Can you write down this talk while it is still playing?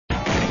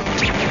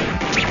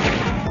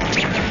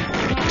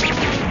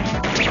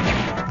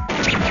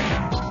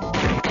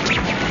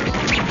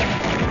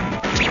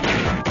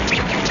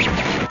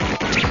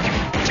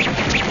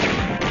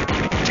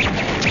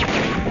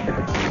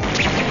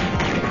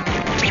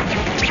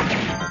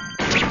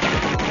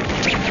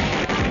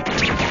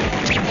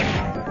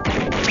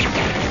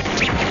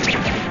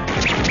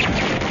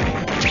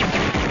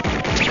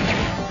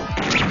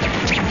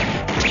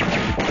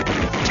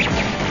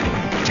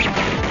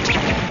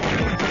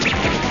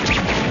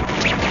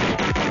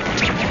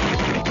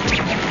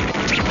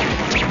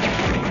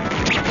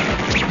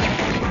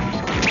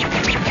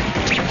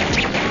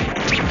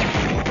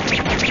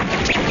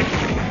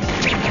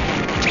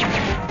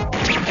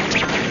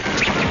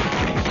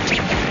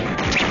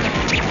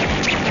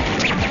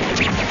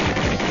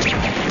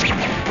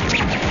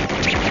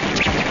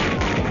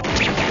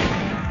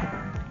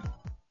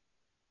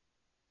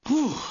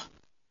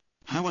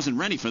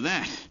ready for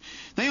that.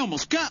 They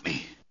almost got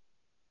me.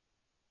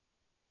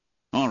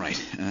 All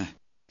right,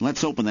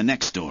 let's open the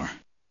next door.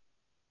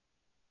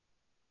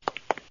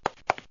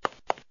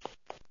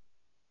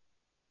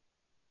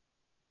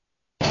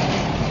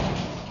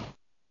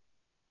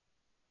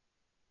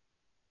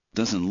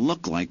 Doesn't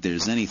look like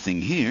there's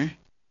anything here.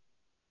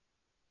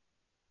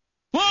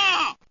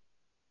 Whoa!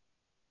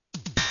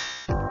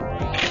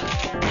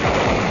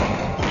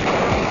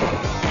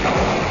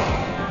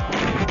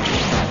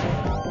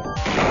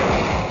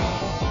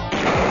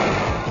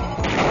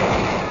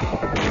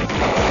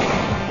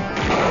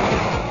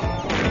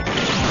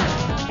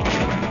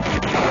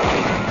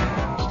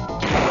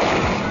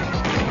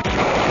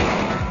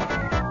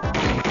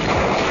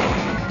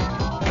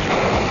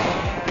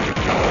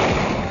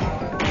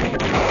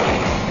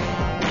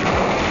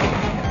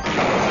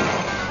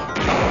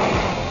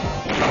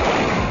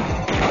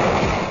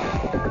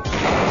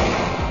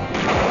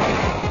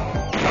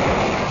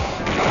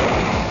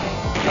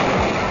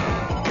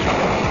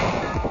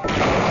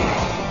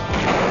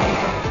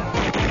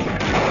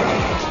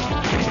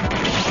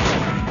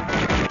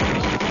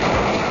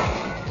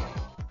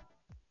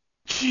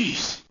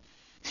 Jeez,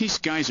 these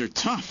guys are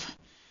tough.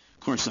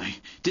 Of course, I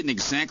didn't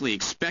exactly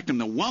expect them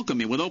to welcome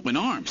me with open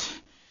arms.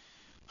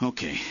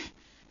 Okay,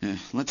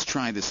 let's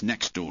try this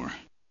next door.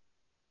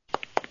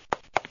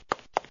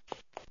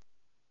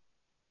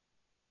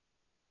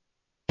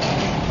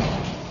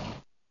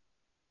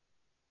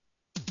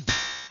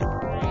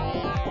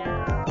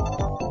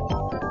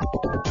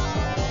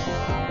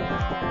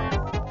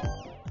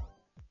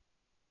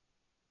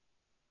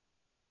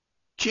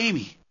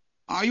 Jamie,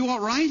 are you all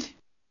right?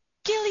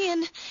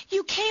 Gillian,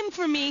 you came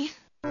for me.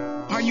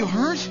 Are you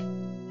hurt?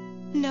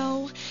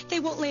 No, they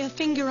won't lay a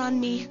finger on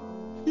me.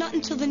 Not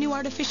until the new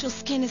artificial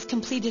skin is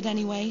completed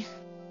anyway.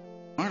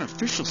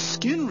 Artificial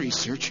skin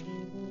research?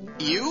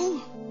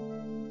 You?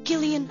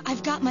 Gillian,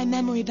 I've got my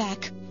memory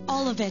back.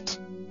 All of it.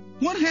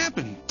 What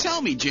happened?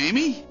 Tell me,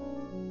 Jamie.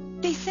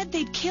 They said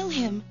they'd kill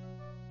him.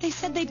 They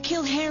said they'd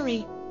kill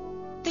Harry.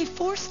 They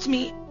forced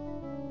me.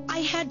 I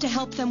had to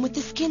help them with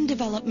the skin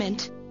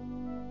development.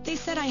 They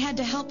said I had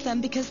to help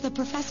them because the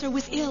professor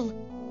was ill.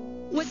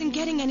 Wasn't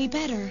getting any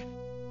better.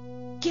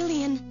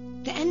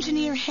 Gillian, the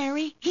engineer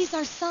Harry, he's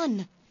our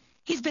son.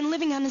 He's been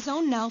living on his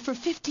own now for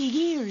 50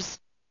 years.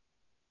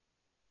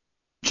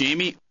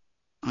 Jamie,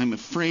 I'm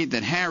afraid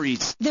that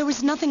Harry's... There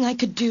was nothing I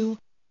could do.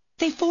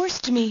 They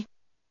forced me.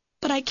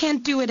 But I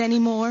can't do it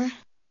anymore.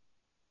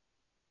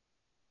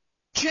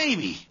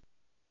 Jamie!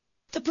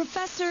 The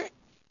professor,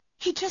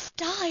 he just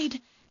died.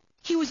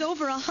 He was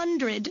over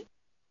 100.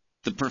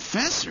 The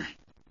professor?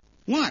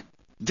 What?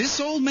 This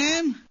old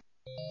man?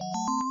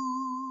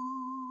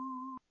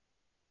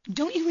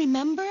 Don't you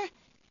remember?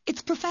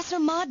 It's Professor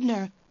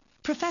Modner.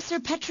 Professor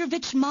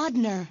Petrovich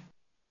Modner.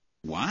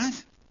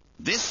 What?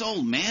 This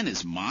old man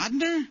is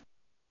Modner?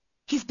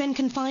 He's been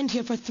confined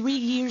here for 3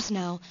 years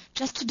now,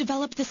 just to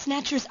develop the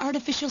Snatcher's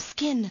artificial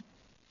skin.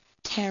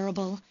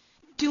 Terrible.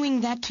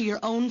 Doing that to your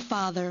own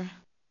father.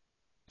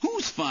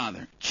 Whose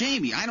father?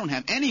 Jamie, I don't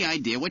have any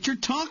idea what you're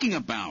talking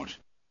about.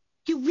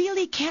 You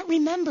really can't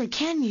remember,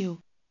 can you?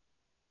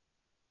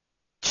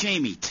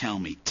 Jamie, tell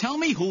me. Tell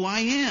me who I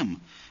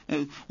am.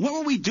 What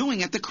were we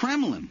doing at the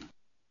Kremlin?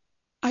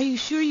 Are you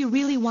sure you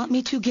really want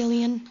me to,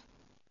 Gillian?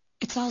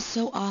 It's all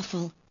so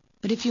awful,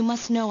 but if you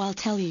must know, I'll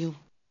tell you.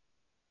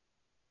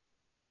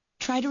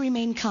 Try to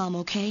remain calm,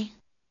 okay?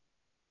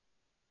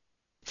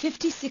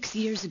 56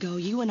 years ago,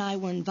 you and I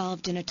were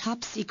involved in a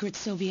top-secret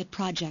Soviet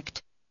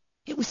project.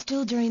 It was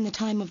still during the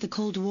time of the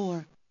Cold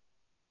War.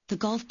 The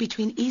gulf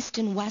between East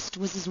and West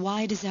was as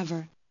wide as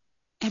ever.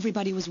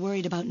 Everybody was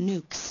worried about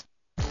nukes.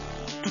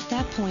 At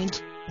that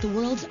point, the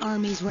world's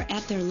armies were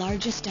at their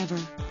largest ever.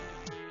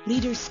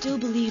 Leaders still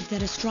believed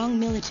that a strong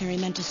military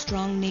meant a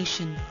strong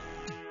nation.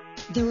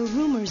 There were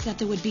rumors that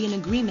there would be an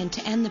agreement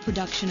to end the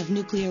production of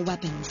nuclear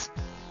weapons.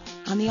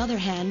 On the other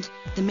hand,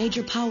 the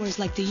major powers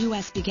like the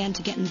U.S. began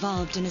to get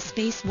involved in a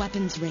space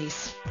weapons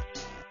race.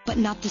 But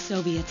not the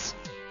Soviets.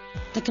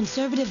 The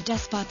conservative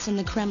despots in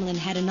the Kremlin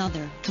had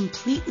another,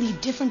 completely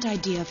different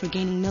idea for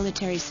gaining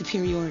military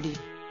superiority.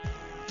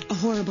 A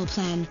horrible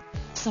plan,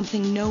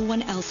 something no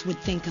one else would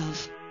think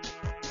of.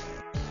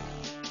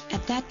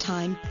 At that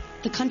time,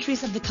 the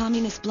countries of the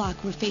communist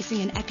bloc were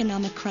facing an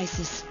economic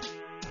crisis.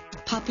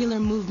 Popular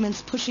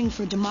movements pushing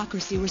for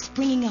democracy were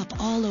springing up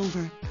all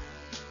over.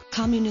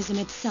 Communism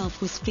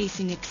itself was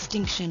facing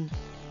extinction.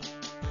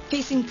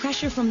 Facing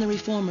pressure from the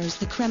reformers,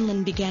 the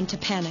Kremlin began to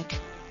panic.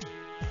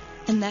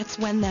 And that's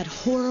when that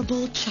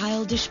horrible,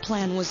 childish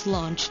plan was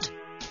launched.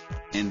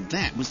 And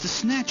that was the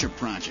Snatcher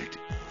project.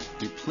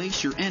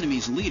 Replace your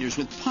enemies' leaders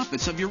with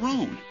puppets of your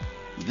own.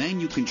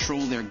 Then you control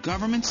their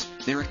governments,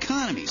 their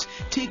economies,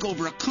 take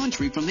over a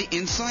country from the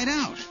inside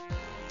out.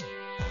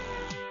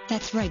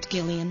 That's right,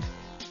 Gillian.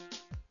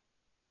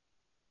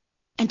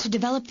 And to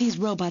develop these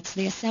robots,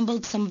 they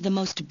assembled some of the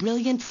most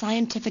brilliant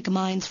scientific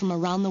minds from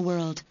around the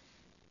world.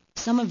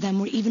 Some of them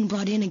were even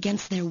brought in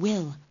against their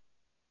will.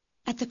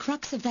 At the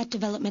crux of that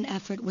development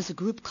effort was a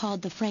group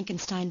called the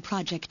Frankenstein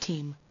Project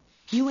Team.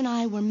 You and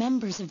I were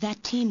members of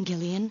that team,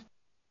 Gillian.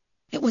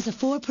 It was a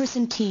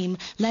 4-person team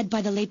led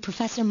by the late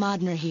Professor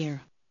Modner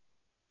here.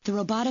 The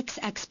robotics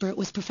expert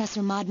was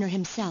Professor Modner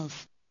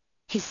himself.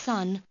 His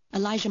son,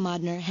 Elijah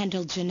Modner,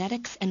 handled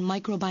genetics and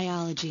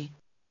microbiology.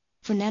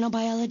 For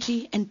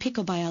nanobiology and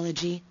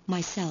picobiology,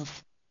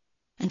 myself.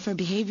 And for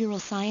behavioral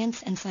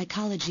science and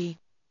psychology,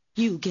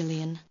 you,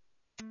 Gillian.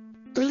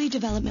 Early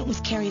development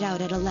was carried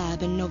out at a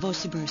lab in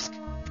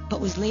Novosibirsk,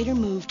 but was later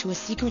moved to a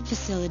secret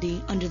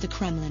facility under the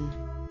Kremlin.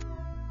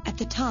 At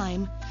the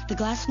time, the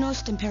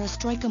Glasnost and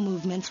Perestroika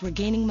movements were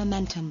gaining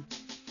momentum,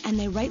 and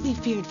they rightly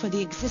feared for the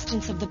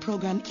existence of the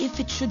program if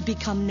it should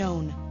become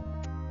known.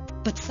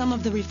 But some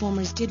of the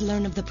reformers did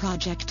learn of the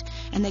project,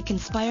 and they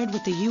conspired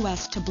with the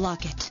U.S. to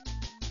block it.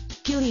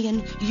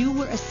 Gillian, you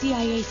were a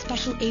CIA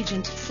special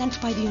agent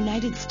sent by the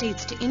United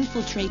States to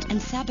infiltrate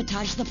and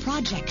sabotage the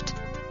project.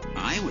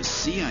 I was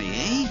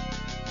CIA?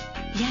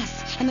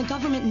 Yes, and the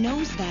government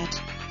knows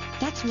that.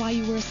 That's why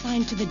you were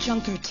assigned to the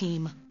Junker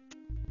team.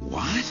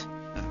 What?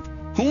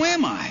 Who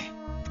am I?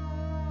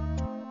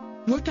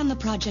 Work on the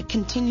project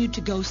continued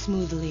to go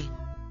smoothly.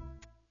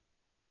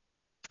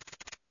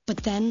 But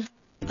then,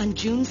 on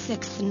June 6,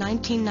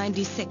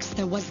 1996,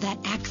 there was that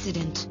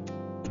accident.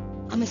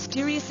 A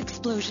mysterious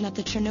explosion at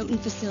the Chernobyl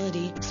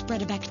facility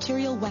spread a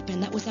bacterial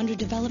weapon that was under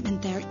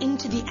development there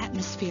into the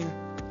atmosphere,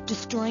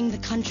 destroying the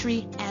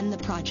country and the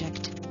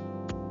project.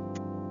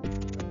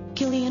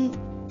 Gillian,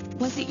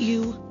 was it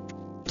you?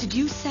 Did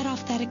you set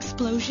off that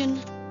explosion?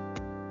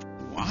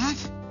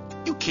 What?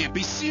 You can't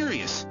be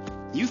serious.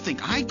 You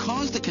think I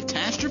caused the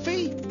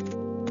catastrophe?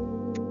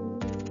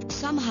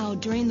 Somehow,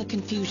 during the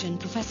confusion,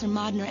 Professor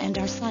Modner and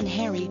our son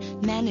Harry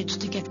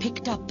managed to get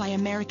picked up by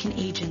American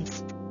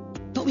agents.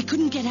 But we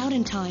couldn't get out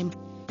in time,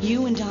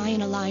 you and I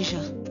and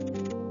Elijah.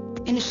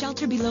 In a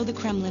shelter below the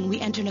Kremlin,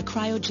 we entered a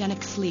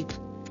cryogenic sleep.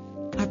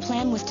 Our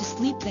plan was to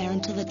sleep there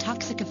until the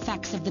toxic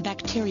effects of the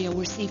bacteria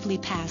were safely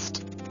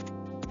passed.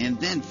 And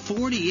then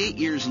 48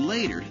 years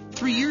later,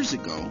 3 years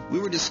ago, we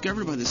were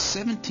discovered by the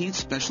 17th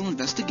Special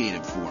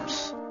Investigative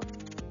Force.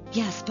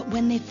 Yes, but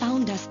when they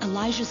found us,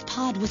 Elijah's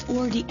pod was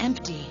already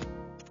empty.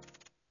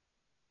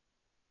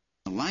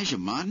 Elijah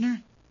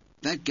Modner?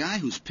 That guy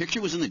whose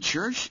picture was in the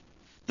church?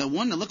 The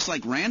one that looks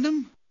like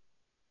Random?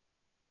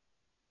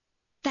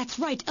 That's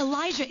right,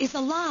 Elijah is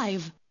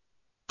alive.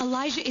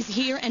 Elijah is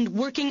here and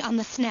working on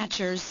the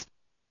Snatchers.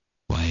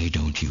 Why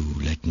don't you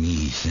let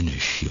me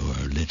finish your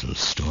little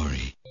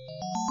story?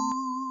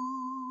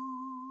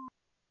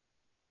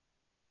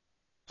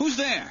 Who's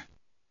there?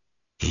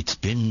 It's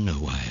been a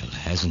while,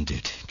 hasn't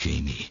it,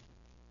 Jamie?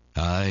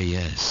 Ah,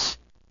 yes.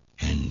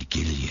 And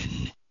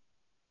Gillian.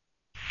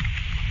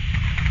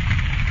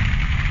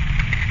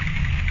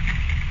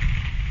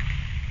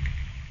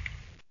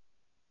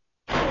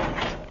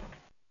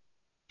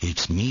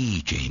 It's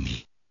me,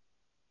 Jamie.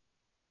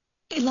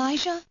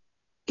 Elijah?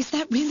 Is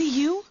that really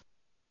you?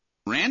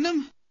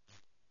 Random?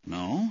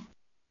 No,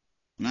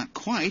 not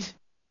quite.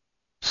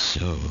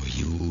 So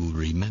you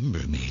remember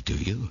me, do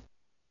you?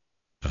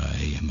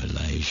 I am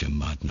Elijah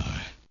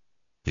Modnar,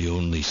 the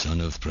only son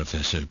of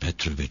Professor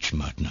Petrovich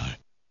Modnar.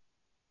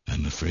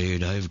 I'm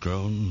afraid I've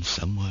grown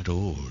somewhat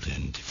old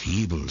and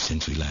feeble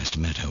since we last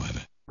met,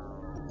 however.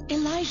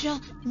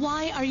 Elijah,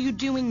 why are you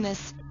doing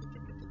this?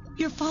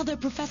 Your father,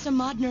 Professor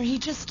Modner,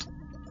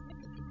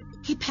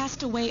 he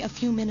passed away a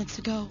few minutes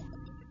ago.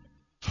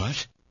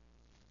 What?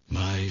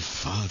 My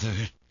father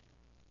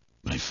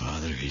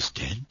is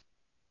dead?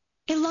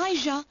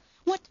 Elijah,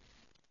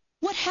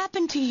 what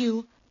happened to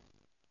you?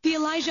 The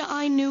Elijah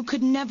I knew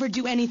could never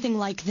do anything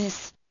like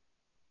this.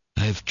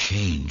 I've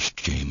changed,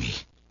 Jamie.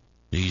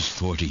 These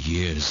 40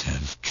 years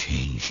have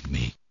changed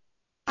me.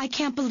 I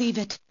can't believe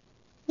it.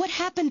 What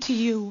happened to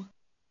you?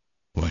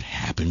 What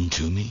happened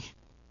to me?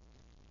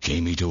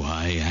 Jamie, do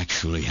I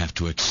actually have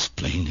to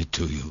explain it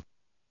to you?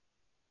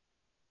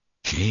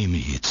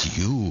 Jamie, it's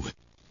you.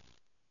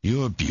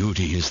 Your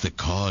beauty is the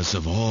cause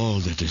of all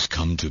that has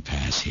come to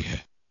pass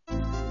here.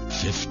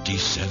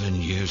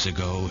 57 years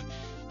ago,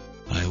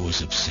 I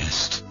was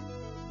obsessed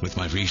with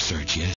my research, yes.